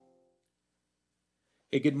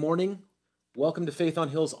Hey, good morning. Welcome to Faith on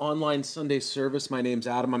Hill's online Sunday service. My name's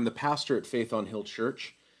Adam. I'm the pastor at Faith on Hill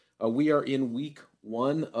Church. We are in week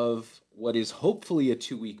one of what is hopefully a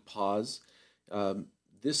 2-week pause.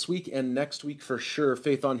 This week and next week for sure,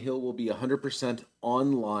 Faith on Hill will be 100%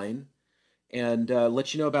 online, and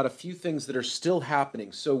let you know about a few things that are still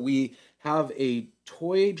happening. So we have a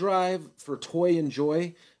toy drive for Toy and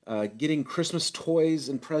Joy, getting Christmas toys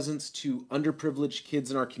and presents to underprivileged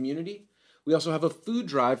kids in our community. We also have a food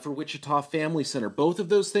drive for Wichita Family Center. Both of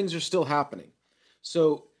those things are still happening.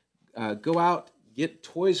 So go out, get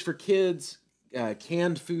toys for kids,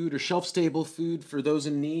 canned food or shelf-stable food for those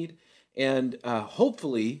in need, and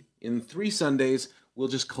hopefully in 3 Sundays, we'll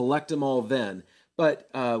just collect them all then. But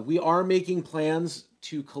we are making plans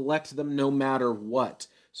to collect them no matter what.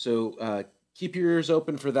 So keep your ears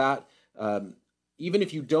open for that. Even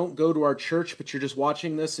if you don't go to our church, but you're just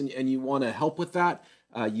watching this and you want to help with that,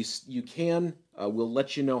 you can. We'll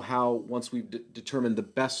let you know how once we've determined the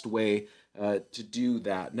best way to do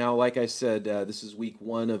that. Now, like I said, this is week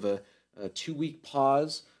one of a 2-week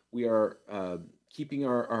pause. We are keeping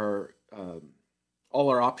our all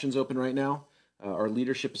our options open right now. Our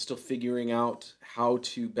leadership is still figuring out how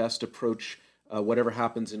to best approach whatever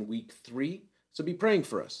happens in week 3. So be praying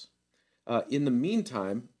for us. In the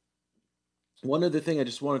meantime, one other thing I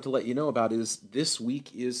just wanted to let you know about is this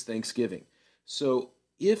week is Thanksgiving. So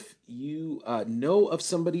if you know of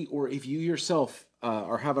somebody, or if you yourself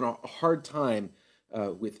are having a hard time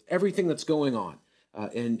with everything that's going on,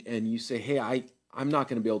 and you say, hey, I'm not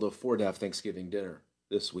going to be able to afford to have Thanksgiving dinner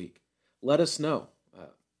this week, let us know.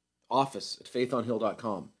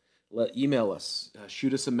 office@faithonhill.com. Email us,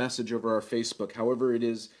 shoot us a message over our Facebook, however it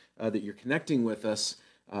is that you're connecting with us.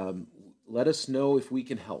 Let us know if we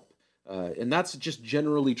can help. And that's just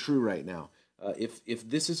generally true right now. If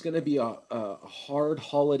this is going to be a hard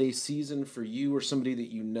holiday season for you or somebody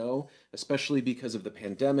that you know, especially because of the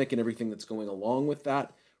pandemic and everything that's going along with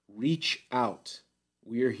that, reach out.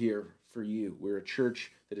 We're here for you. We're a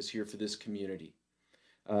church that is here for this community.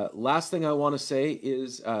 Last thing I want to say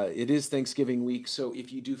is it is Thanksgiving week, so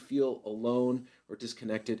if you do feel alone or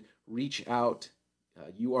disconnected, reach out.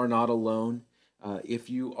 You are not alone. If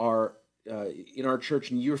you are in our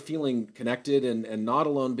church and you're feeling connected and not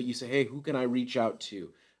alone, but you say, hey, who can I reach out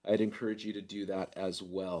to? I'd encourage you to do that as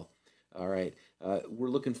well. All right. We're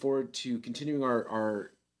looking forward to continuing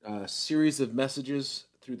our series of messages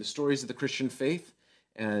through the stories of the Christian faith,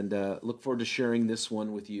 and look forward to sharing this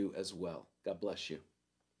one with you as well. God bless you.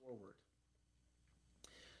 Forward.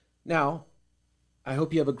 Now, I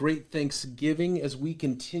hope you have a great Thanksgiving as we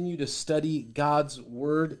continue to study God's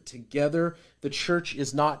Word together. The church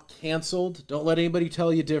is not canceled. Don't let anybody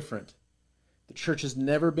tell you different. The church has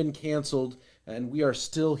never been canceled, and we are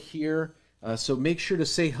still here. So make sure to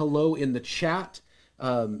say hello in the chat.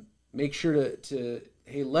 Make sure to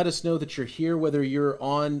let us know that you're here, whether you're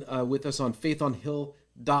on with us on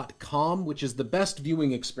faithonhill.com, which is the best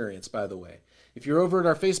viewing experience, by the way. If you're over at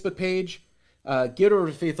our Facebook page, get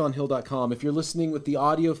over to faithonhill.com. If you're listening with the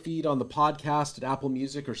audio feed on the podcast at Apple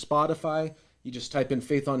Music or Spotify, you just type in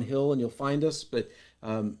Faith on Hill and you'll find us. But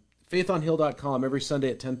faithonhill.com every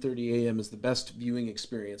Sunday at 10:30 a.m. is the best viewing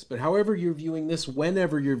experience. But however you're viewing this,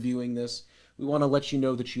 whenever you're viewing this, we want to let you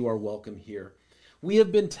know that you are welcome here. We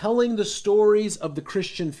have been telling the stories of the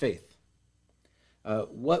Christian faith.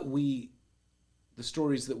 The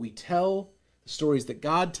stories that we tell, the stories that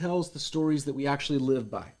God tells, the stories that we actually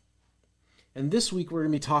live by. And this week we're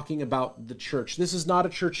going to be talking about the church. This is not a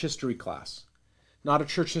church history class, not a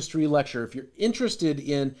church history lecture. If you're interested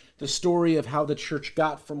in the story of how the church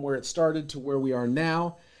got from where it started to where we are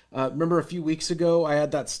now, remember a few weeks ago I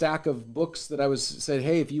had that stack of books that I said,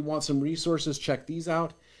 hey, if you want some resources, check these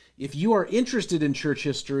out. If you are interested in church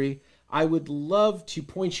history, I would love to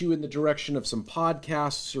point you in the direction of some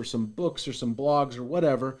podcasts or some books or some blogs or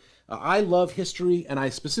whatever. I love history, and I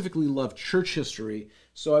specifically love church history,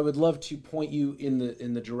 so I would love to point you in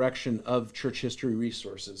the direction of church history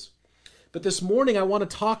resources. But this morning I want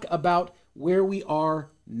to talk about where we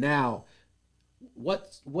are now.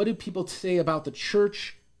 What do people say about the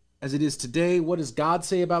church as it is today? What does God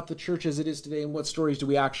say about the church as it is today? And what stories do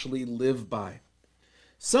we actually live by?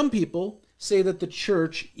 Some people say that the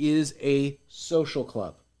church is a social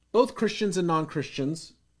club. Both Christians and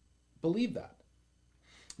non-Christians believe that.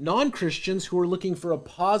 Non-Christians who are looking for a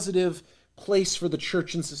positive place for the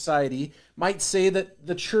church in society might say that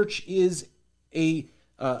the church is a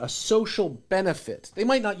social benefit. They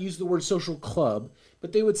might not use the word social club,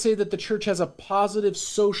 but they would say that the church has a positive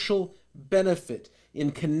social benefit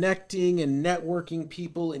in connecting and networking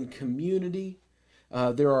people in community.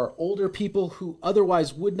 There are older people who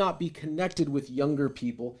otherwise would not be connected with younger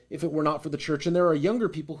people if it were not for the church. And there are younger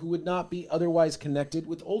people who would not be otherwise connected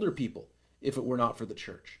with older people if it were not for the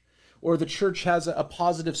church. Or the church has a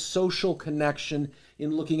positive social connection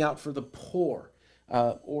in looking out for the poor,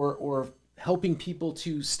 or helping people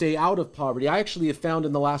to stay out of poverty. I actually have found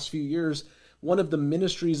in the last few years, one of the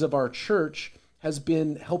ministries of our church has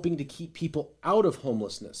been helping to keep people out of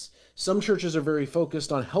homelessness. Some churches are very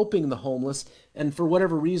focused on helping the homeless, and for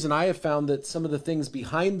whatever reason, I have found that some of the things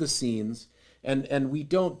behind the scenes, and we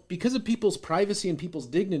don't, because of people's privacy and people's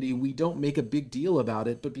dignity, we don't make a big deal about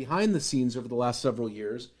it, but behind the scenes over the last several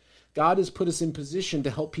years, God has put us in position to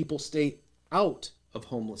help people stay out of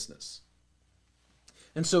homelessness.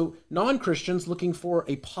 And so non-Christians looking for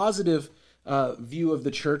a positive view of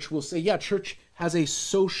the church will say, yeah, church has a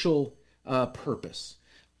social purpose.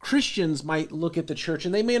 Christians might look at the church,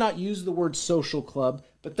 and they may not use the word social club,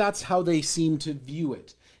 but that's how they seem to view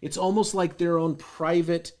it. It's almost like their own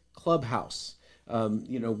private clubhouse.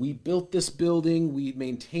 We built this building, we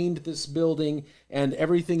maintained this building, and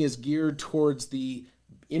everything is geared towards the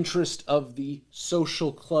interest of the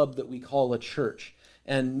social club that we call a church.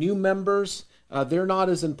 And new members, they're not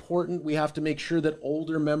as important. We have to make sure that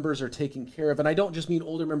older members are taken care of. And I don't just mean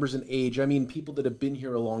older members in age. I mean people that have been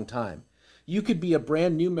here a long time. You could be a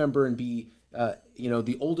brand new member and be,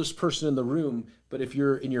 the oldest person in the room. But if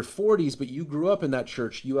you're in your 40s, but you grew up in that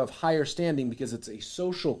church, you have higher standing because it's a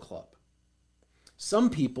social club. Some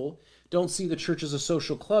people don't see the church as a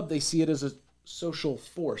social club. They see it as a social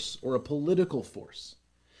force or a political force.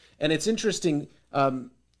 And it's interesting,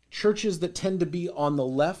 churches that tend to be on the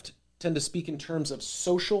left tend to speak in terms of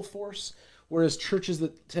social force, whereas churches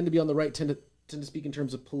that tend to be on the right tend to speak in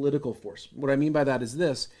terms of political force. What I mean by that is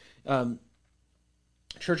this.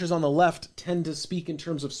 Churches on the left tend to speak in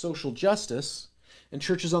terms of social justice, and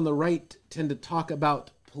churches on the right tend to talk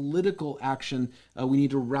about political action. We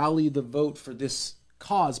need to rally the vote for this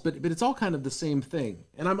cause, but it's all kind of the same thing.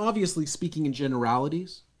 And I'm obviously speaking in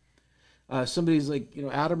generalities. Somebody's like,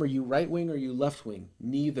 Adam, are you right wing or are you left wing?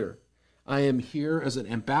 Neither. I am here as an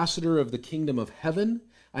ambassador of the kingdom of heaven.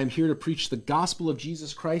 I am here to preach the gospel of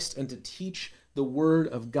Jesus Christ and to teach the word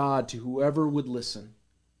of God to whoever would listen.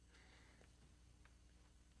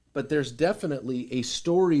 But there's definitely a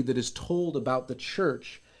story that is told about the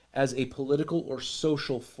church as a political or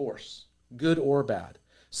social force, good or bad.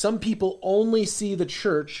 Some people only see the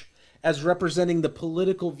church as representing the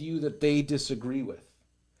political view that they disagree with.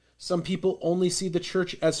 Some people only see the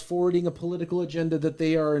church as forwarding a political agenda that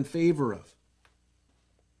they are in favor of.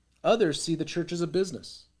 Others see the church as a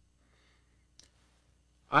business.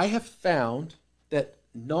 I have found that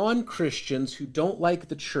non-Christians who don't like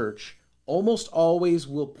the church almost always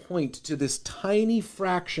will point to this tiny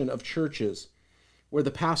fraction of churches where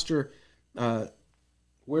the pastor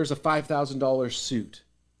wears a $5,000 suit,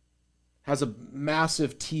 has a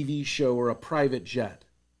massive TV show or a private jet.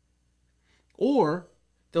 Or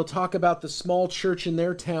they'll talk about the small church in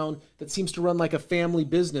their town that seems to run like a family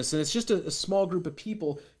business. And it's just a small group of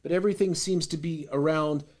people, but everything seems to be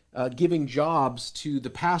around giving jobs to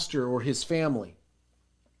the pastor or his family.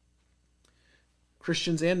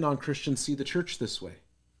 Christians and non-Christians see the church this way,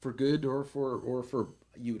 for good or for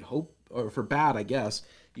you would hope, or for bad, I guess.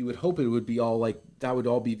 You would hope it would be all like, that would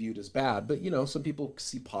all be viewed as bad. But, some people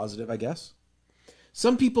see positive, I guess.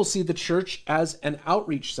 Some people see the church as an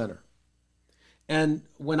outreach center. And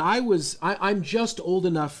when I'm just old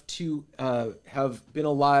enough to have been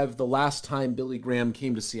alive the last time Billy Graham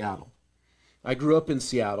came to Seattle. I grew up in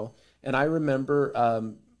Seattle, and I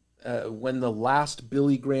remember when the last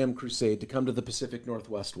Billy Graham crusade to come to the Pacific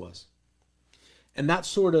Northwest was. And that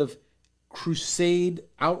sort of crusade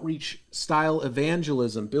outreach style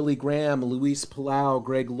evangelism, Billy Graham, Luis Palau,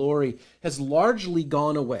 Greg Laurie, has largely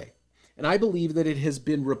gone away. And I believe that it has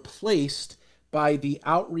been replaced by the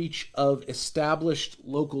outreach of established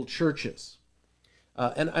local churches.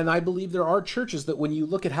 And I believe there are churches that when you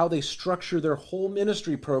look at how they structure their whole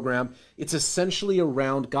ministry program, it's essentially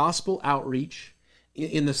around gospel outreach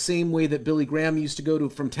in the same way that Billy Graham used to go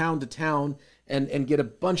from town to town and get a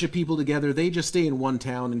bunch of people together. They just stay in one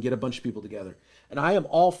town and get a bunch of people together. And I am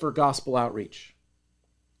all for gospel outreach.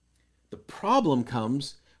 The problem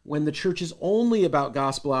comes when the church is only about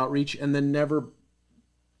gospel outreach and then never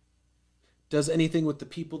does anything with the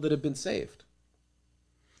people that have been saved.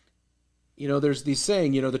 There's these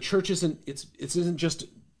saying, the church isn't just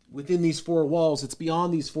within these four walls, it's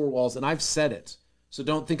beyond these four walls, and I've said it. So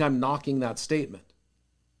don't think I'm knocking that statement.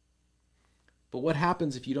 But what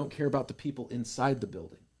happens if you don't care about the people inside the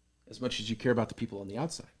building as much as you care about the people on the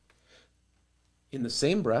outside? In the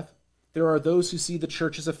same breath, there are those who see the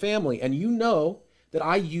church as a family, and that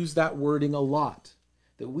I use that wording a lot,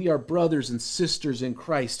 that we are brothers and sisters in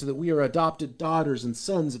Christ, that we are adopted daughters and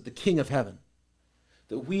sons of the King of Heaven,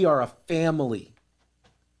 that we are a family.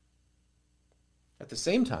 At the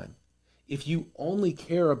same time, if you only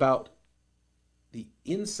care about the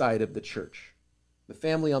inside of the church, the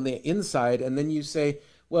family on the inside, and then you say,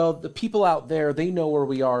 well, the people out there, they know where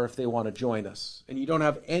we are if they want to join us, and you don't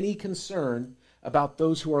have any concern about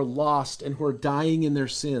those who are lost and who are dying in their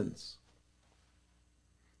sins.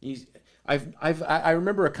 I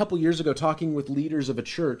remember a couple years ago talking with leaders of a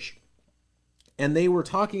church, and they were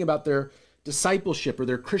talking about their discipleship or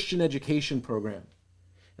their Christian education program.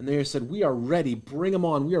 And they said, we are ready, bring them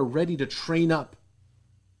on. We are ready to train up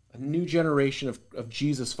a new generation of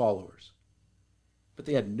Jesus followers. But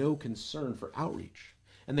they had no concern for outreach.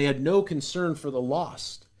 And they had no concern for the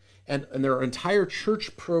lost. And their entire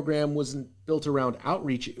church program wasn't built around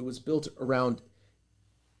outreach. It was built around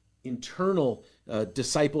internal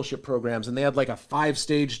discipleship programs. And they had like a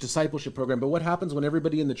 5-stage discipleship program. But what happens when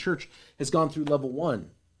everybody in the church has gone through level 1?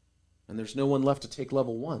 And there's no one left to take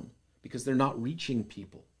level 1 because they're not reaching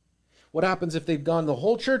people. What happens if they've gone, the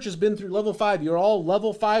whole church has been through level 5. You're all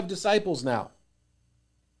level 5 disciples now.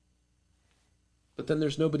 But then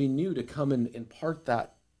there's nobody new to come and impart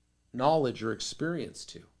that knowledge or experience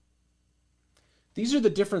to. These are the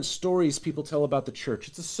different stories people tell about the church.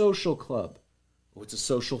 It's a social club. Oh, it's a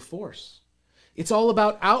social force. It's all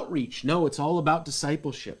about outreach. No, it's all about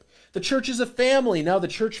discipleship. The church is a family. Now the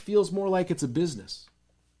church feels more like it's a business.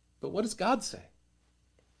 But what does God say?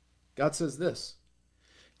 God says this.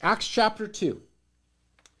 Acts chapter 2.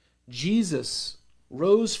 Jesus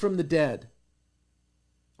rose from the dead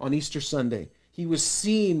on Easter Sunday. He was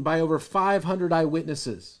seen by over 500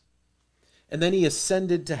 eyewitnesses. And then he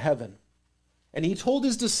ascended to heaven. And he told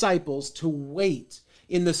his disciples to wait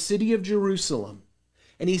in the city of Jerusalem.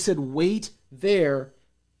 And he said, wait there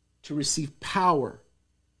to receive power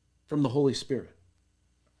from the Holy Spirit.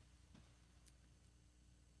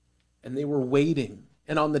 And they were waiting.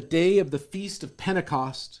 And on the day of the Feast of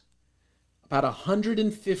Pentecost, about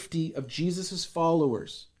 150 of Jesus'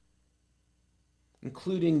 followers,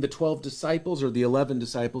 including the 12 disciples or the 11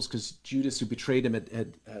 disciples, because Judas, who betrayed him,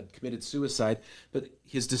 had committed suicide, but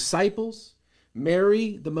his disciples,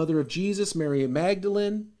 Mary, the mother of Jesus, Mary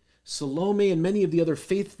Magdalene, Salome, and many of the other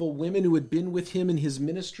faithful women who had been with him in his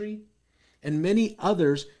ministry, and many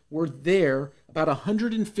others were there. About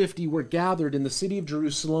 150 were gathered in the city of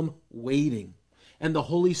Jerusalem waiting. And the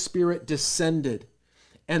Holy Spirit descended.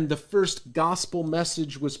 And the first gospel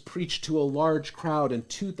message was preached to a large crowd. And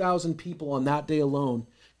 2,000 people on that day alone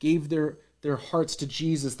gave their hearts to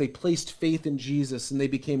Jesus. They placed faith in Jesus and they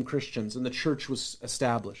became Christians. And the church was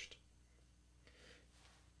established.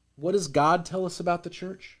 What does God tell us about the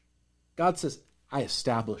church? God says, I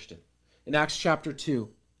established it. In Acts chapter 2,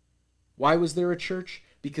 why was there a church?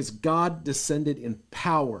 Because God descended in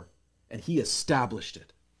power and he established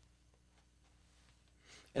it.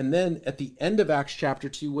 And then at the end of Acts chapter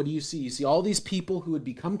 2, what do you see? You see all these people who had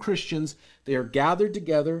become Christians. They are gathered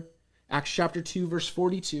together. Acts chapter 2, verse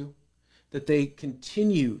 42, that they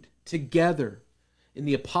continued together in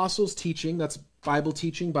the apostles' teaching. That's Bible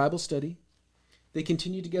teaching, Bible study. They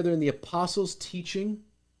continued together in the apostles' teaching,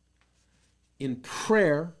 in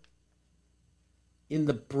prayer, in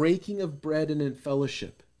the breaking of bread, and in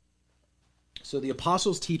fellowship. So the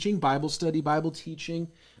apostles' teaching, Bible study, Bible teaching,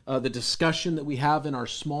 the discussion that we have in our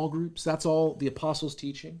small groups, that's all the apostles'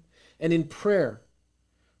 teaching. And in prayer,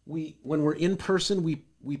 when we're in person,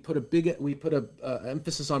 we put a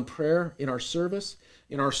emphasis on prayer in our service.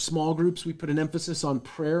 In our small groups, we put an emphasis on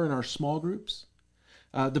prayer in our small groups.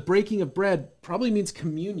 The breaking of bread probably means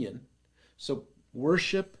communion. So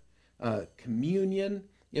worship, communion.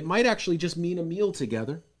 It might actually just mean a meal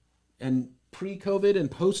together. And pre-COVID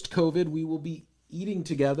and post-COVID, we will be eating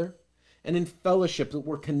together. And in fellowship, that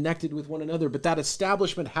we're connected with one another. But that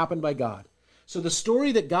establishment happened by God. So the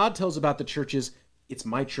story that God tells about the church is, it's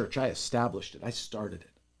my church. I established it. I started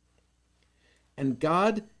it. And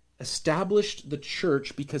God established the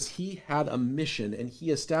church because he had a mission, and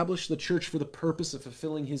he established the church for the purpose of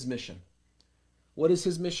fulfilling his mission. What is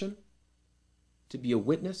his mission? To be a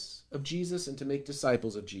witness of Jesus and to make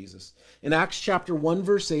disciples of Jesus. In Acts chapter 1,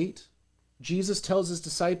 verse 8, Jesus tells his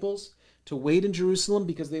disciples to wait in Jerusalem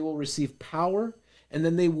because they will receive power, and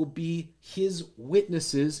then they will be his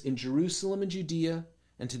witnesses in Jerusalem and Judea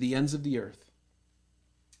and to the ends of the earth.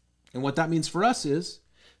 And what that means for us is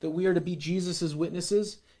that we are to be Jesus'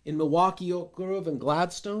 witnesses in Milwaukee, Oak Grove, and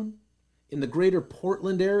Gladstone, in the greater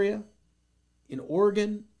Portland area, in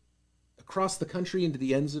Oregon, across the country, and to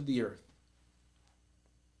the ends of the earth.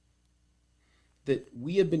 that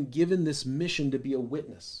we have been given this mission to be a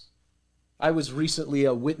witness. I was recently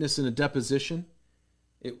a witness in a deposition.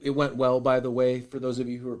 It went well, by the way, for those of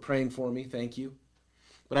you who are praying for me, thank you.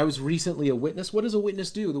 But I was recently a witness. What does a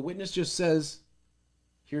witness do? The witness just says,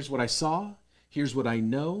 here's what I saw, here's what I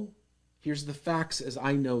know, here's the facts as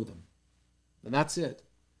I know them. And that's it.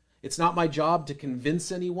 It's not my job to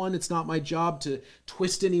convince anyone. It's not my job to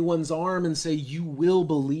twist anyone's arm and say, you will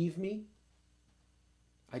believe me.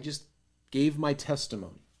 I just gave my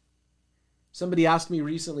testimony. Somebody asked me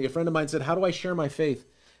recently, a friend of mine said, how do I share my faith?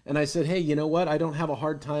 And I said, hey, you know what? I don't have a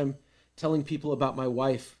hard time telling people about my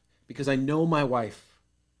wife because I know my wife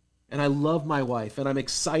and I love my wife and I'm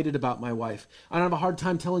excited about my wife. I don't have a hard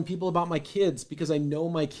time telling people about my kids because I know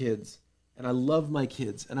my kids and I love my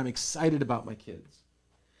kids and I'm excited about my kids.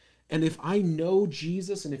 And if I know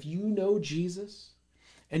Jesus and if you know Jesus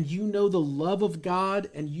and you know the love of God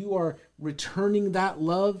and you are returning that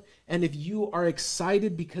love, and if you are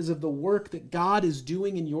excited because of the work that God is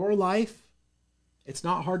doing in your life, it's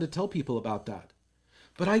not hard to tell people about that.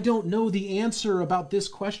 But I don't know the answer about this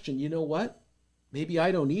question. You know what? Maybe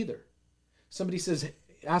I don't either. Somebody says,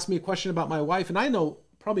 ask me a question about my wife, and I know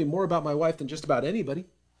probably more about my wife than just about anybody.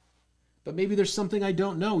 But maybe there's something I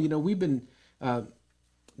don't know. You know, we've been,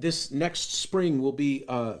 this next spring will be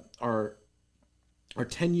our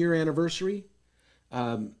 10-year anniversary.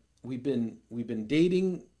 We've been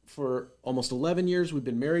dating for almost 11 years. We've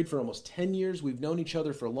been married for almost 10 years. We've known each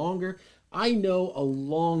other for longer. I know a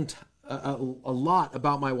lot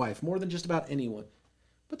about my wife, more than just about anyone.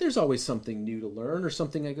 But there's always something new to learn or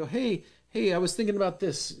something I go, hey, I was thinking about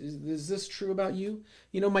this. Is this true about you?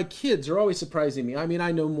 You know, my kids are always surprising me. I mean,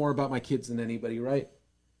 I know more about my kids than anybody, right?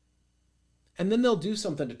 And then they'll do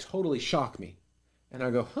something to totally shock me. And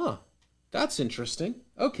I go, that's interesting.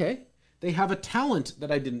 Okay. They have a talent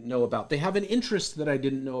that I didn't know about. They have an interest that I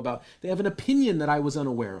didn't know about. They have an opinion that I was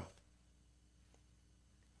unaware of.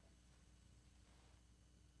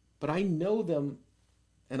 But I know them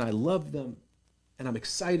and I love them and I'm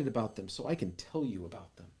excited about them, so I can tell you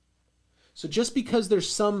about them. So just because there's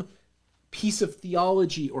some piece of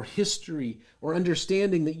theology or history or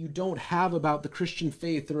understanding that you don't have about the Christian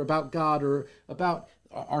faith or about God or about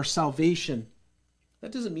our salvation,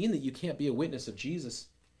 that doesn't mean that you can't be a witness of Jesus,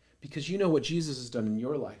 because you know what Jesus has done in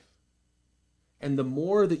your life. And the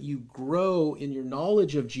more that you grow in your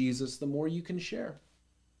knowledge of Jesus, the more you can share.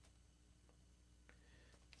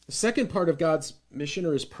 The second part of God's mission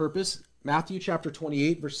or his purpose, Matthew chapter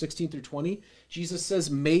 28, verse 16 through 20, Jesus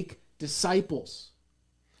says, make disciples.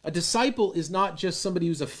 A disciple is not just somebody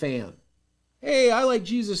who's a fan. Hey, I like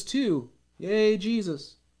Jesus too. Yay,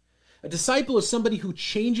 Jesus. A disciple is somebody who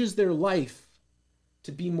changes their life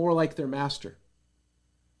to be more like their master.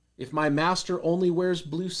 If my master only wears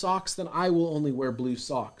blue socks, then I will only wear blue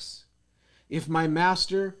socks. If my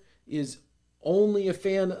master is only a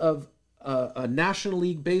fan of a National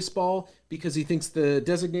League baseball because he thinks the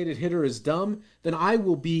designated hitter is dumb, then I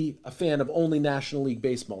will be a fan of only National League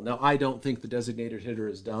baseball. Now, I don't think the designated hitter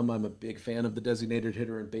is dumb. I'm a big fan of the designated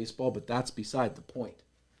hitter in baseball, but that's beside the point.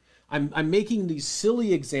 I'm making these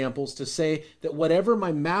silly examples to say that whatever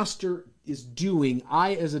my master is doing,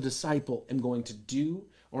 I as a disciple am going to do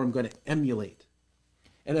or I'm going to emulate.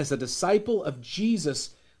 And as a disciple of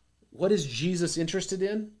Jesus, what is Jesus interested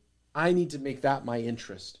in? I need to make that my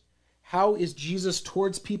interest. How is Jesus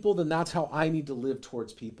towards people? Then that's how I need to live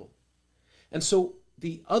towards people. And so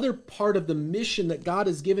the other part of the mission that God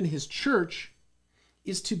has given his church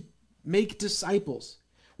is to make disciples.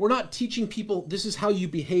 We're not teaching people, this is how you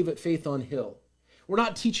behave at Faith on Hill. We're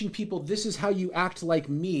not teaching people, this is how you act like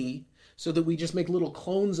me, so that we just make little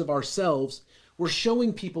clones of ourselves. We're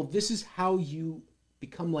showing people, this is how you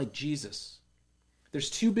become like Jesus. There's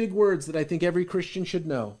two big words that I think every Christian should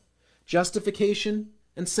know: justification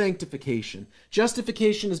and sanctification.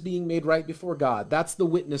 Justification is being made right before God. That's the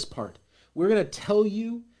witness part. We're going to tell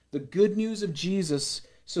you the good news of Jesus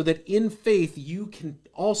so that in faith you can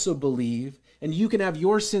also believe and you can have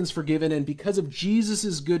your sins forgiven, and because of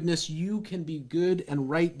Jesus' goodness, you can be good and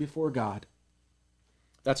right before God.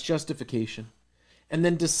 That's justification. And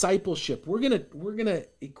then discipleship. We're going to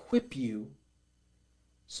equip you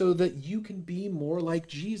so that you can be more like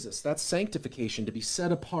Jesus. That's sanctification, to be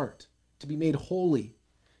set apart, to be made holy,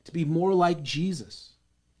 to be more like Jesus.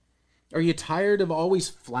 Are you tired of always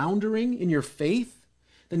floundering in your faith?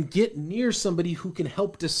 Then get near somebody who can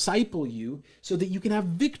help disciple you so that you can have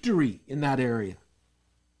victory in that area.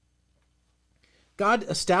 God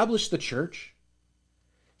established the church.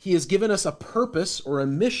 He has given us a purpose or a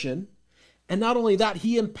mission. And not only that,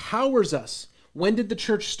 he empowers us. When did the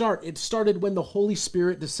church start? It started when the Holy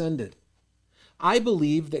Spirit descended. I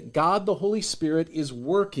believe that God the Holy Spirit is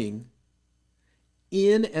working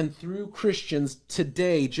in and through Christians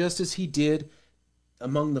today, just as he did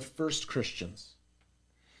among the first Christians.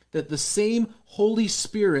 That the same Holy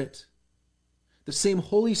Spirit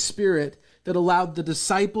that allowed the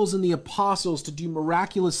disciples and the apostles to do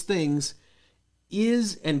miraculous things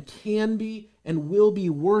is and can be and will be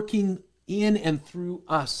working in and through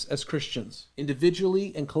us as Christians,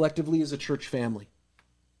 individually and collectively as a church family.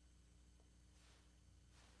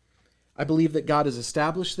 I believe that God has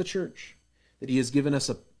established the church, that he has given us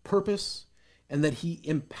a purpose, and that he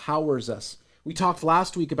empowers us. We talked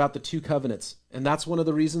last week about the two covenants, and that's one of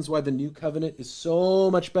the reasons why the new covenant is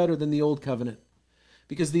so much better than the old covenant.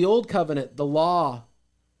 Because the old covenant, the law,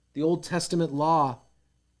 the Old Testament law,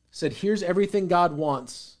 said, here's everything God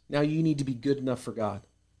wants. Now you need to be good enough for God.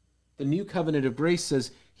 The new covenant of grace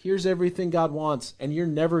says, here's everything God wants, and you're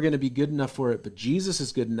never going to be good enough for it, but Jesus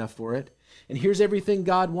is good enough for it. And here's everything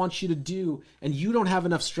God wants you to do, and you don't have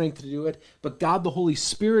enough strength to do it, but God the Holy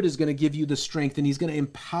Spirit is going to give you the strength, and he's going to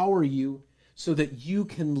empower you so that you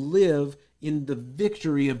can live in the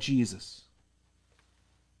victory of Jesus.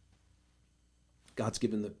 God's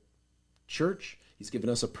given the church, he's given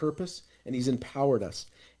us a purpose, and he's empowered us.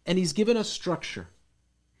 And he's given us structure.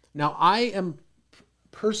 Now, I am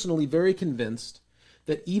personally very convinced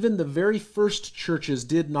that even the very first churches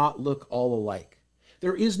did not look all alike.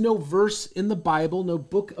 There is no verse in the Bible, no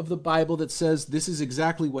book of the Bible that says this is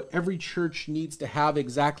exactly what every church needs to have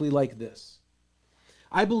exactly like this.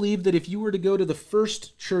 I believe that if you were to go to the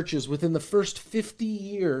first churches within the first 50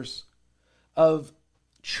 years of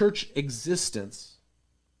church existence,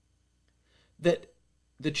 that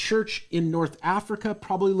the church in North Africa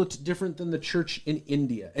probably looked different than the church in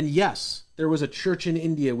India. And yes, there was a church in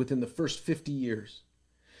India within the first 50 years.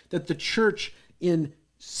 That the church in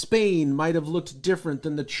Spain might have looked different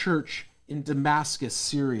than the church in Damascus,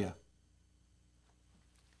 Syria.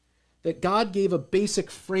 That God gave a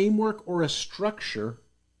basic framework or a structure,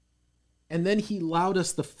 and then he allowed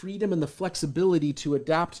us the freedom and the flexibility to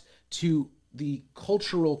adapt to the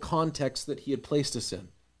cultural context that he had placed us in.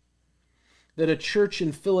 That a church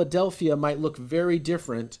in Philadelphia might look very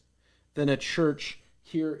different than a church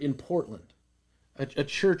here in Portland.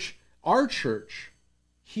 Our church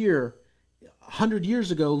here 100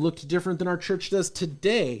 years ago looked different than our church does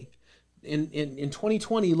today. In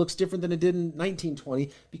 2020 looks different than it did in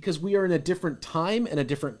 1920 because we are in a different time and a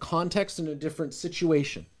different context and a different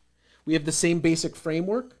situation. We have the same basic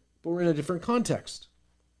framework, but we're in a different context.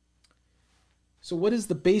 So what is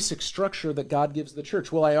the basic structure that God gives the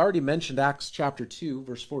church? Well, I already mentioned Acts chapter 2,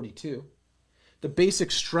 verse 42. The basic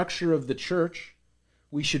structure of the church: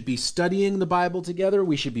 we should be studying the Bible together.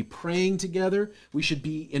 We should be praying together. We should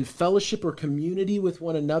be in fellowship or community with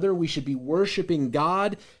one another. We should be worshiping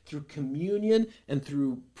God through communion and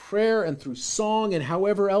through prayer and through song and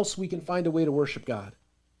however else we can find a way to worship God.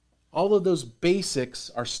 All of those basics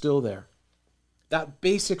are still there. That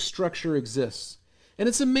basic structure exists. And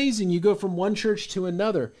it's amazing. You go from one church to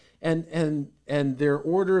another and their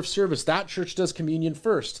order of service. That church does communion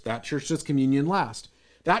first. That church does communion last.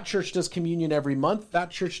 That church does communion every month. That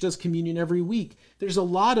church does communion every week. There's a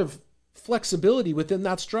lot of flexibility within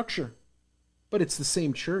that structure, but it's the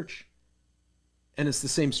same church and it's the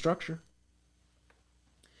same structure.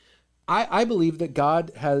 I believe that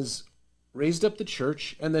God has raised up the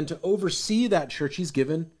church, and then to oversee that church, he's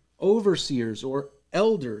given overseers or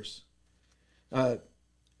elders. 1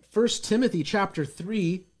 Timothy chapter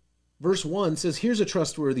 3, verse 1 says, here's a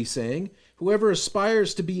trustworthy saying: whoever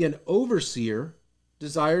aspires to be an overseer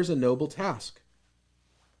desires a noble task.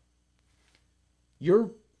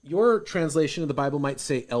 Your translation of the Bible might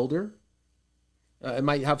say elder. It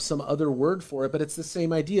might have some other word for it, but it's the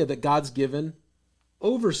same idea that God's given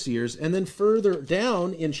overseers. And then further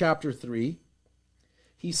down in chapter 3,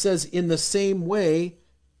 he says, in the same way,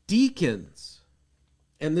 deacons.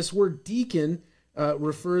 And this word deacon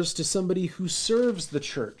refers to somebody who serves the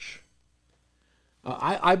church.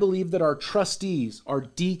 I believe that our trustees, our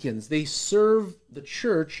deacons, they serve the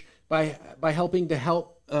church by helping to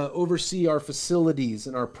oversee our facilities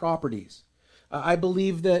and our properties. I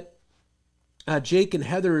believe that Jake and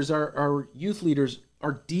Heather, as our youth leaders,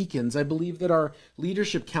 are deacons. I believe that our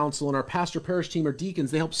leadership council and our pastor parish team are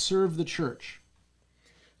deacons. They help serve the church.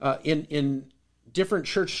 In different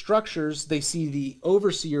church structures, they see the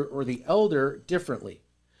overseer or the elder differently.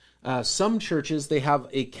 Some churches, they have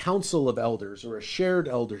a council of elders or a shared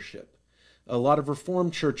eldership. A lot of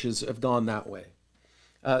Reformed churches have gone that way.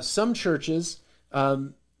 Some churches,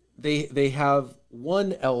 they have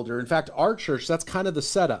one elder. In fact, our church, that's kind of the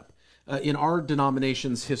setup. in our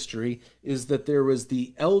denomination's history is that there was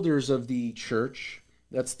the elders of the church,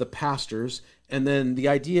 that's the pastors, and then the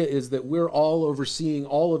idea is that we're all overseeing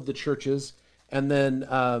all of the churches, and then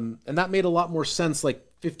and that made a lot more sense like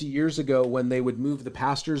 50 years ago when they would move the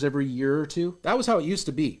pastors every year or two. That was how it used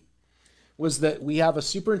to be, was that we have a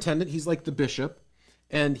superintendent, he's like the bishop,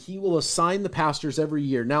 and he will assign the pastors every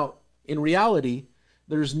year. Now, in reality,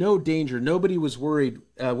 there's no danger. Nobody was worried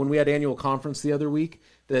when we had annual conference the other week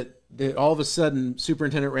that all of a sudden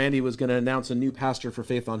Superintendent Randy was going to announce a new pastor for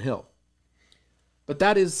Faith on Hill. But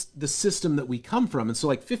that is the system that we come from. And so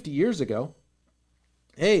like 50 years ago,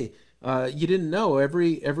 hey, you didn't know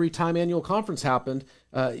every time annual conference happened,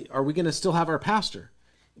 are we going to still have our pastor?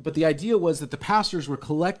 But the idea was that the pastors were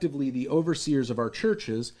collectively the overseers of our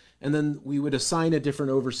churches, and then we would assign a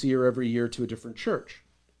different overseer every year to a different church.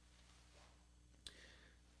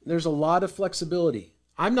 There's a lot of flexibility.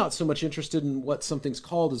 I'm not so much interested in what something's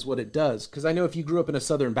called as what it does, because I know if you grew up in a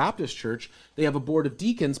Southern Baptist church, they have a board of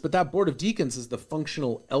deacons, but that board of deacons is the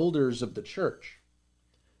functional elders of the church.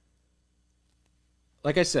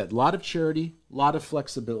 Like I said, a lot of charity, a lot of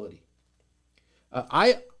flexibility.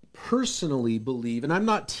 I personally believe, and I'm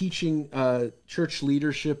not teaching church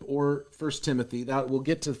leadership or 1 Timothy. That we'll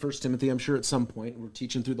get to 1 Timothy, I'm sure, at some point. We're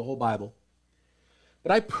teaching through the whole Bible.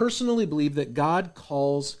 But I personally believe that God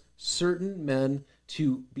calls certain men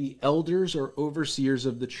to be elders or overseers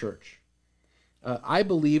of the church. I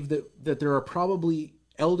believe that there are probably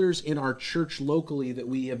elders in our church locally that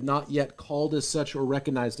we have not yet called as such or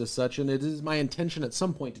recognized as such, and it is my intention at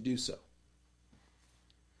some point to do so.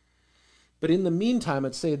 But in the meantime,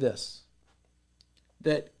 I'd say this,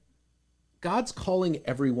 that God's calling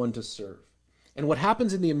everyone to serve. And what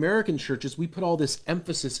happens in the American church is we put all this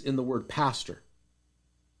emphasis in the word pastor.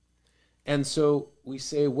 And so we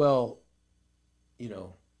say, well,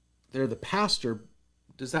 they're the pastor.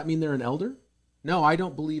 Does that mean they're an elder? No, I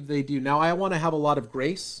don't believe they do. Now, I want to have a lot of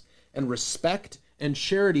grace and respect and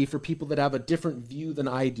charity for people that have a different view than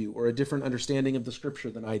I do or a different understanding of the scripture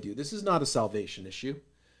than I do. This is not a salvation issue.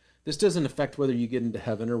 This doesn't affect whether you get into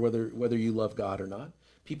heaven or whether you love God or not.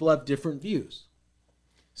 People have different views.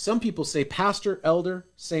 Some people say pastor, elder,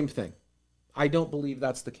 same thing. I don't believe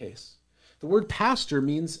that's the case. The word pastor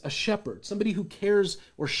means a shepherd, somebody who cares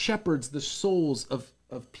or shepherds the souls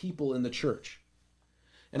of people in the church.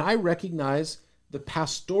 And I recognize the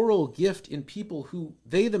pastoral gift in people who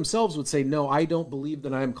they themselves would say, no, I don't believe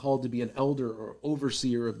that I am called to be an elder or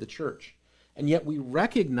overseer of the church. And yet we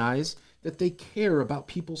recognize that they care about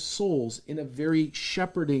people's souls in a very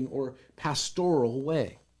shepherding or pastoral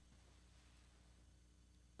way.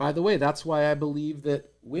 By the way, that's why I believe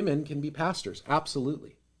that women can be pastors.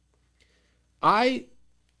 Absolutely. I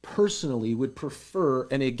personally would prefer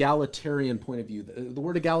an egalitarian point of view. The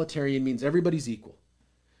word egalitarian means everybody's equal.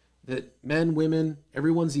 That men, women,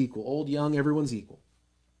 everyone's equal. Old, young, everyone's equal.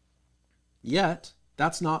 Yet,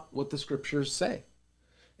 that's not what the scriptures say.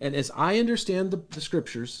 And as I understand the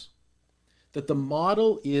scriptures, that the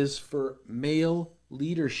model is for male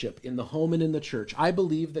leadership in the home and in the church. I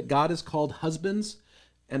believe that God has called husbands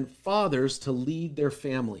and fathers to lead their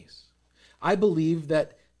families. I believe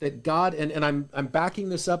that God, and I'm backing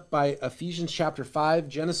this up by Ephesians chapter 5,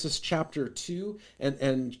 Genesis chapter 2,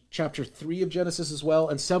 and chapter 3 of Genesis as well,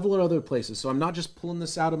 and several other places. So I'm not just pulling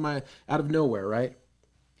this out of nowhere, right?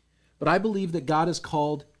 But I believe that God has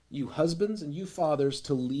called you husbands and you fathers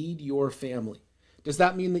to lead your family. Does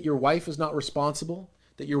that mean that your wife is not responsible?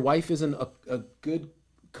 That your wife isn't a good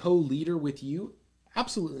co-leader with you?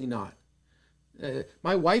 Absolutely not.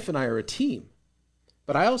 My wife and I are a team.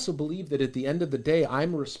 But I also believe that at the end of the day,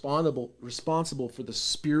 I'm responsible for the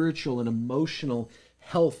spiritual and emotional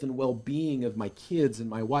health and well-being of my kids and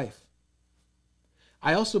my wife.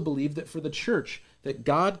 I also believe that for the church, that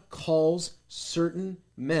God calls certain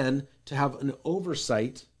men to have an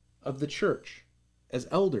oversight of the church as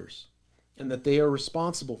elders, and that they are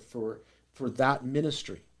responsible for that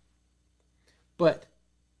ministry. But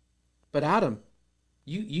Adam,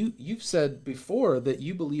 you've said before that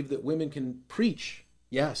you believe that women can preach.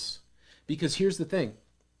 Yes, because here's the thing.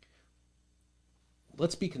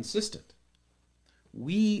 Let's be consistent.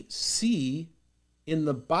 We see in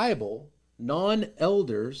the Bible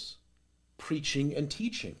non-elders preaching and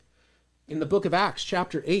teaching. In the book of Acts,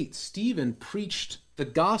 chapter 8, Stephen preached the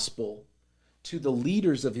gospel to the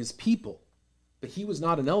leaders of his people, but he was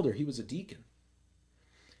not an elder, he was a deacon.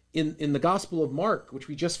 In the Gospel of Mark, which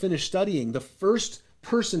we just finished studying, the first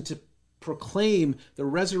person to proclaim the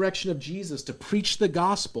resurrection of Jesus, to preach the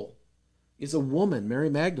gospel, is a woman,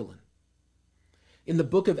 Mary Magdalene. In the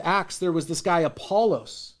book of Acts, there was this guy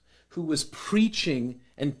Apollos who was preaching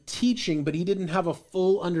and teaching, but he didn't have a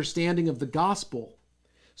full understanding of the gospel.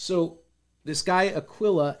 So this guy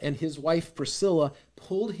Aquila and his wife Priscilla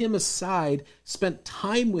pulled him aside, spent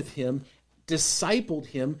time with him, discipled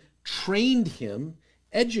him, trained him,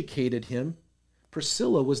 educated him.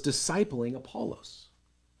 Priscilla was discipling Apollos.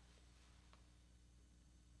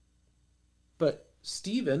 But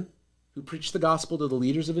Stephen, who preached the gospel to the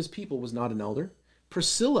leaders of his people, was not an elder.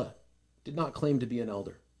 Priscilla did not claim to be an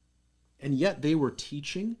elder. And yet they were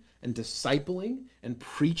teaching and discipling and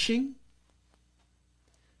preaching.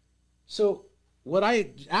 So what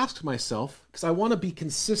I asked myself, because I want to be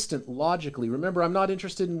consistent logically, remember, I'm not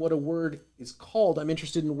interested in what a word is called. I'm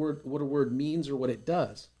interested in what a word means or what it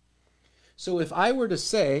does. So if I were to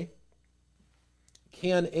say,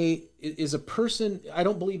 is a person, I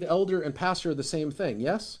don't believe elder and pastor are the same thing,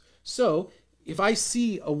 yes? So if I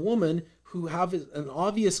see a woman who have an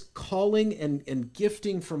obvious calling and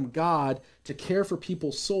gifting from God to care for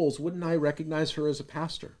people's souls, wouldn't I recognize her as a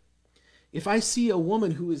pastor? If I see a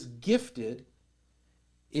woman who is gifted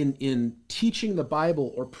in teaching the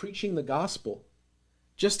Bible or preaching the gospel,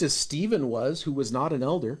 just as Stephen was, who was not an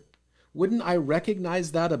elder, wouldn't I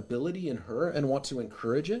recognize that ability in her and want to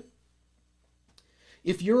encourage it?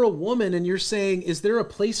 If you're a woman and you're saying, is there a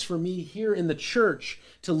place for me here in the church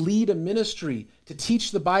to lead a ministry, to teach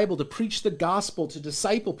the Bible, to preach the gospel, to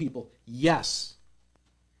disciple people? Yes.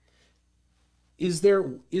 Is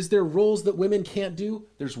there roles that women can't do?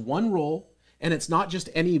 There's one role, and it's not just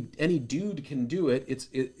any dude can do it.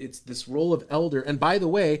 It's this role of elder. And by the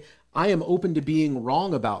way, I am open to being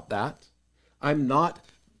wrong about that. I'm not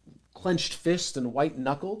clenched fist and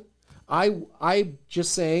white-knuckled. I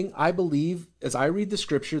just saying, I believe, as I read the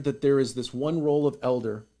scripture, that there is this one role of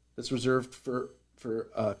elder that's reserved for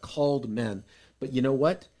called men. But you know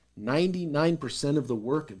what? 99% of the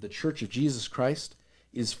work of the Church of Jesus Christ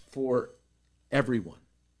is for everyone.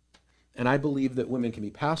 And I believe that women can be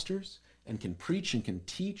pastors and can preach and can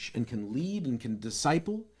teach and can lead and can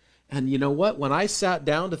disciple. And you know what? When I sat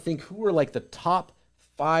down to think who are like the top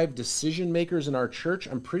 5 decision makers in our church,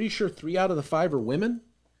 I'm pretty sure 3 out of the 5 are women.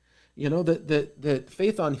 You know, that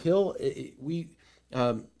Faith on Hill,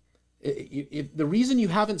 the reason you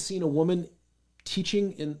haven't seen a woman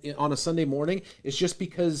teaching on a Sunday morning is just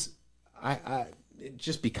because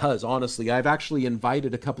honestly, I've actually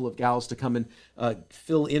invited a couple of gals to come and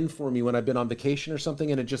fill in for me when I've been on vacation or something,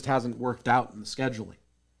 and it just hasn't worked out in the scheduling.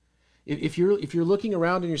 If you're looking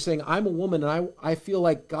around and you're saying, I'm a woman and I feel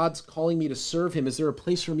like God's calling me to serve him, is there a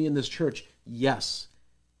place for me in this church? Yes.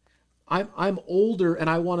 I'm older and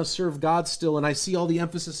I want to serve God still, and I see all the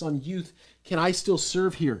emphasis on youth. Can I still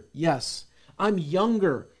serve here? Yes. I'm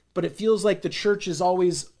younger, but it feels like the church is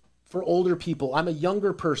always for older people. I'm a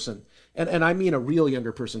younger person, and I mean a real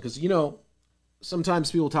younger person, because, you know,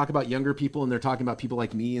 sometimes people talk about younger people and they're talking about people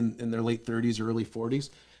like me in their late 30s or early 40s.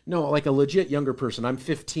 No, like a legit younger person. I'm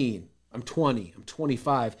 15, I'm 20, I'm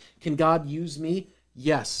 25. Can God use me?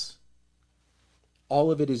 Yes.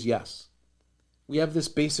 All of it is yes. We have this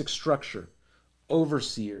basic structure,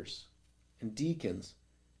 overseers and deacons.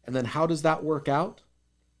 And then how does that work out?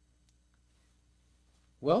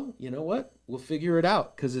 Well, you know what? We'll figure it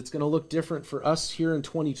out, because it's going to look different for us here in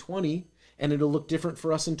 2020, and it'll look different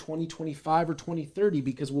for us in 2025 or 2030,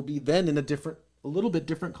 because we'll be then in a little bit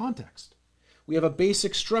different context. We have a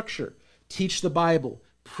basic structure: teach the Bible,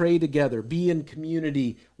 pray together, be in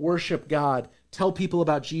community, worship God, tell people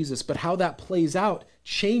about Jesus. But how that plays out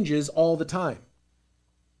changes all the time.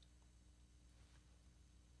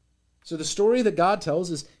 So the story that God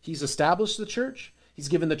tells is he's established the church, he's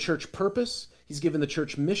given the church purpose, he's given the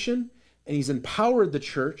church mission, and he's empowered the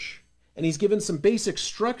church, and he's given some basic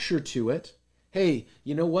structure to it. Hey,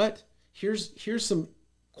 you know what? Here's some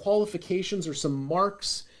qualifications or some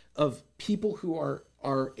marks of people who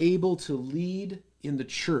are able to lead in the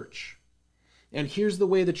church. And here's the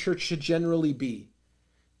way the church should generally be.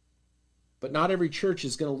 But not every church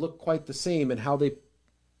is going to look quite the same in how they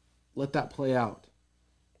let that play out.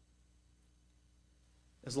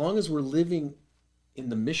 As long as we're living in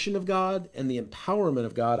the mission of God and the empowerment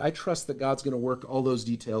of God, I trust that God's going to work all those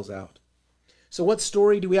details out. So what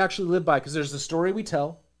story do we actually live by? Because there's the story we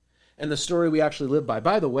tell and the story we actually live by.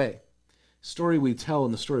 By the way, story we tell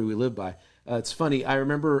and the story we live by. It's funny. I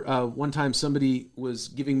remember one time somebody was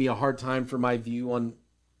giving me a hard time for my view on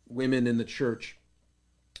women in the church,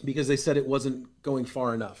 because they said it wasn't going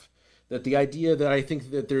far enough. That the idea that I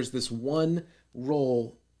think that there's this one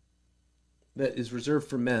role that is reserved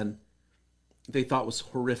for men, they thought was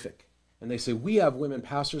horrific. And they say, we have women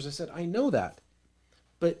pastors. I said, I know that.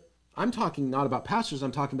 But I'm talking not about pastors,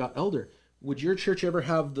 I'm talking about elder. Would your church ever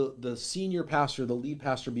have the senior pastor, the lead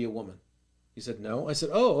pastor, be a woman? He said, no. I said,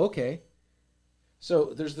 oh, okay.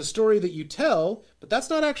 So there's the story that you tell, but that's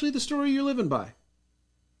not actually the story you're living by.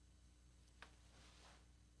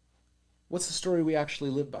 What's the story we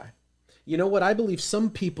actually live by? You know what? I believe some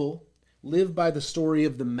people live by the story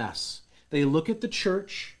of the mess. They look at the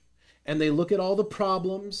church and they look at all the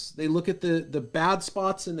problems. They look at the bad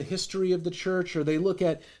spots in the history of the church, or they look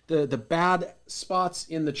at the bad spots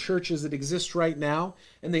in the church as it exists right now,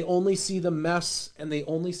 and they only see the mess and they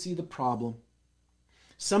only see the problem.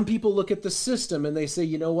 Some people look at the system and they say,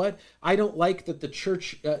 you know what? I don't like that the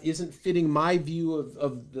church isn't fitting my view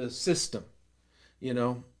of the system. You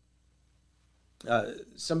know,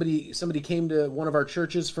 somebody came to one of our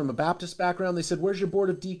churches from a Baptist background. They said, where's your board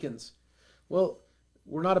of deacons? Well,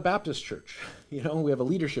 we're not a Baptist church. You know, we have a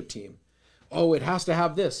leadership team. Oh, it has to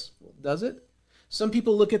have this. Well, does it? Some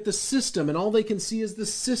people look at the system and all they can see is the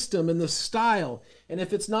system and the style. And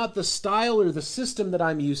if it's not the style or the system that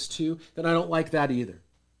I'm used to, then I don't like that either.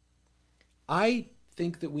 I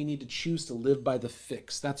think that we need to choose to live by the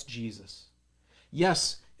fix. That's Jesus.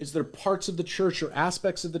 Yes, is there parts of the church or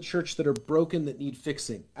aspects of the church that are broken that need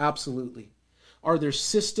fixing? Absolutely. Are there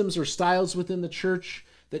systems or styles within the church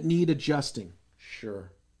that need adjusting?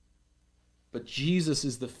 Sure. But Jesus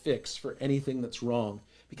is the fix for anything that's wrong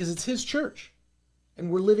because it's his church and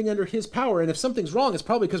we're living under his power. And if something's wrong, it's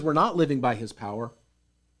probably because we're not living by his power.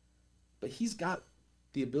 But he's got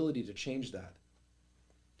the ability to change that.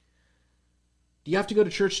 Do you have to go to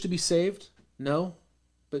church to be saved? No.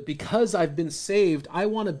 But because I've been saved, I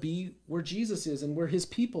want to be where Jesus is and where his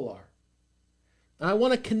people are. And I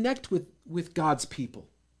want to connect with God's people.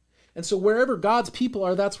 And so wherever God's people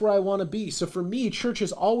are, that's where I want to be. So for me, church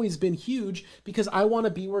has always been huge because I want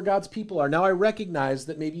to be where God's people are. Now I recognize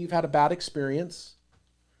that maybe you've had a bad experience.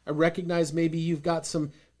 I recognize maybe you've got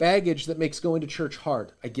some baggage that makes going to church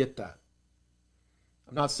hard. I get that.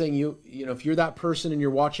 I'm not saying you know, if you're that person and you're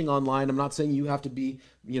watching online, I'm not saying you have to be,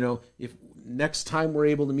 you know, if next time we're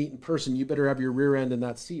able to meet in person, you better have your rear end in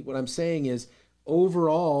that seat. What I'm saying is,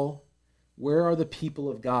 overall, where are the people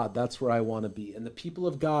of God? That's where I want to be. And the people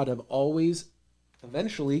of God have always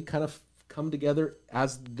eventually kind of come together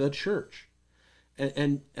as the church.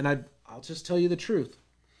 And I'll just tell you the truth.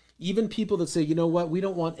 Even people that say, you know what, we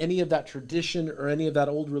don't want any of that tradition or any of that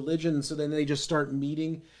old religion, so then they just start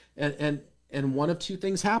meeting and one of two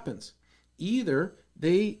things happens. Either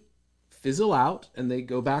they fizzle out and they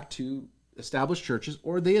go back to established churches,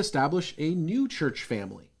 or they establish a new church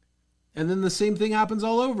family. And then the same thing happens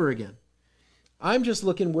all over again. I'm just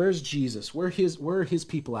looking, where's Jesus? Where are his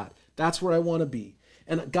people at? That's where I want to be.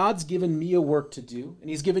 And God's given me a work to do, and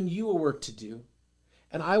he's given you a work to do.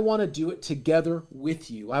 And I want to do it together with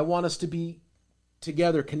you. I want us to be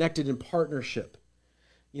together, connected in partnership,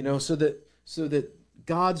 you know, so that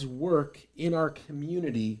God's work in our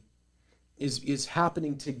community is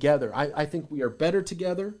happening together. I think we are better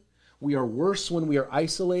together. We are worse when we are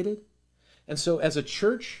isolated. And so as a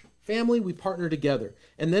church family, we partner together.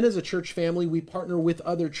 And then as a church family, we partner with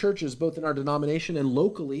other churches, both in our denomination and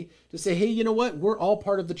locally, to say, hey, you know what? We're all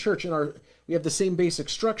part of the church. We have the same basic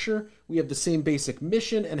structure. We have the same basic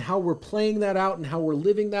mission, and how we're playing that out and how we're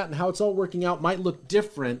living that and how it's all working out might look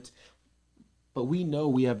different. But we know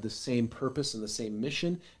we have the same purpose and the same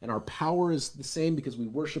mission, and our power is the same because we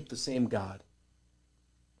worship the same God.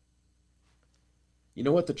 You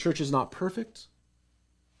know what? The church is not perfect.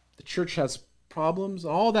 The church has problems.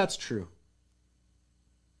 All that's true.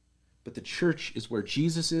 But the church is where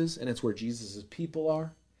Jesus is, and it's where Jesus' people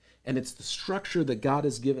are. And it's the structure that God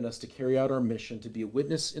has given us to carry out our mission, to be a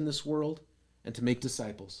witness in this world and to make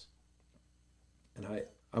disciples. And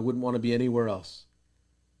I wouldn't want to be anywhere else.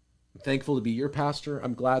 I'm thankful to be your pastor.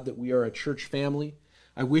 I'm glad that we are a church family.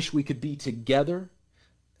 I wish we could be together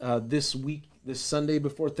this week, this Sunday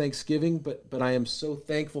before Thanksgiving, but I am so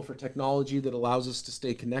thankful for technology that allows us to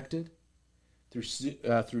stay connected through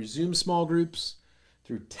Zoom small groups,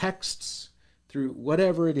 through texts, through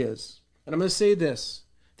whatever it is. And I'm going to say this.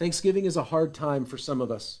 Thanksgiving is a hard time for some of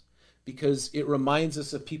us because it reminds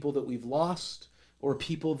us of people that we've lost or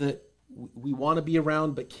people that we want to be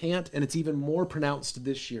around but can't, and it's even more pronounced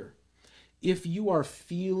this year. If you are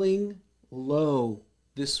feeling low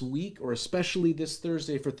this week, or especially this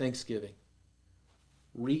Thursday for Thanksgiving,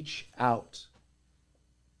 reach out.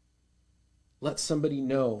 Let somebody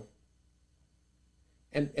know.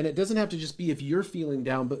 And it doesn't have to just be if you're feeling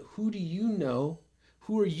down, but who do you know?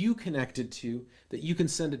 Who are you connected to that you can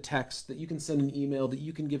send a text, that you can send an email, that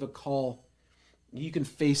you can give a call, you can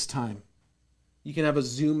FaceTime, you can have a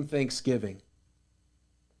Zoom Thanksgiving?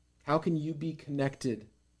 How can you be connected?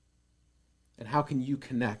 And how can you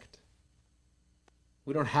connect?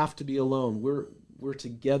 We don't have to be alone. We're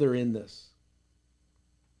together in this.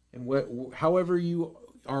 And however you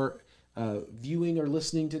are viewing or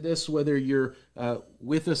listening to this, whether you're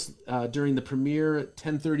with us during the premiere at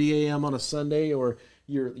 10:30 a.m. on a Sunday, or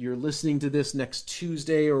you're listening to this next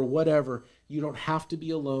Tuesday or whatever, you don't have to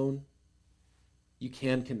be alone. You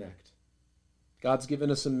can connect. God's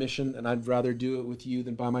given us a mission, and I'd rather do it with you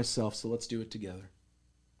than by myself, so let's do it together.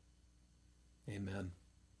 Amen.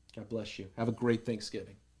 God bless you. Have a great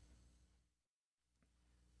Thanksgiving.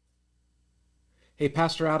 Hey,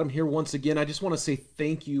 Pastor Adam here once again. I just want to say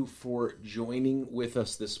thank you for joining with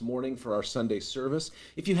us this morning for our Sunday service.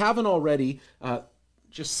 If you haven't already,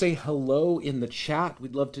 just say hello in the chat.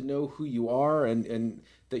 We'd love to know who you are and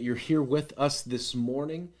that you're here with us this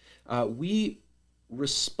morning. We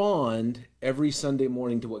respond every Sunday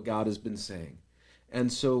morning to what God has been saying. And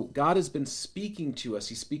so God has been speaking to us.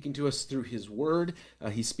 He's speaking to us through his word.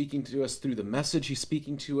 He's speaking to us through the message. He's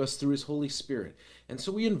speaking to us through his Holy Spirit. And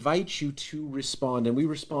so we invite you to respond, and we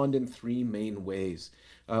respond in three main ways.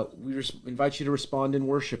 We invite you to respond in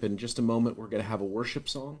worship. In just a moment, we're going to have a worship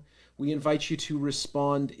song. We invite you to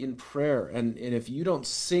respond in prayer. And if you don't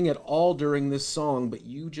sing at all during this song, but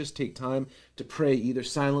you just take time to pray either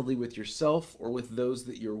silently with yourself or with those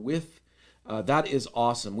that you're with, that is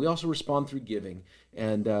awesome. We also respond through giving.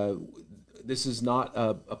 And this is not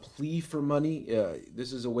a plea for money.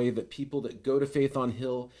 This is a way that people that go to Faith on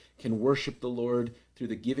Hill can worship the Lord through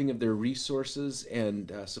the giving of their resources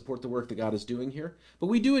and support the work that God is doing here. But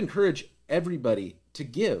we do encourage everybody to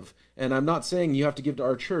give. And I'm not saying you have to give to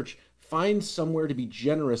our church. Find somewhere to be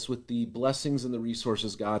generous with the blessings and the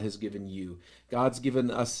resources God has given you. God's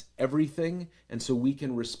given us everything, and so we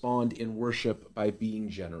can respond in worship by being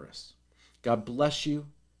generous. God bless you.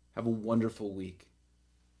 Have a wonderful week.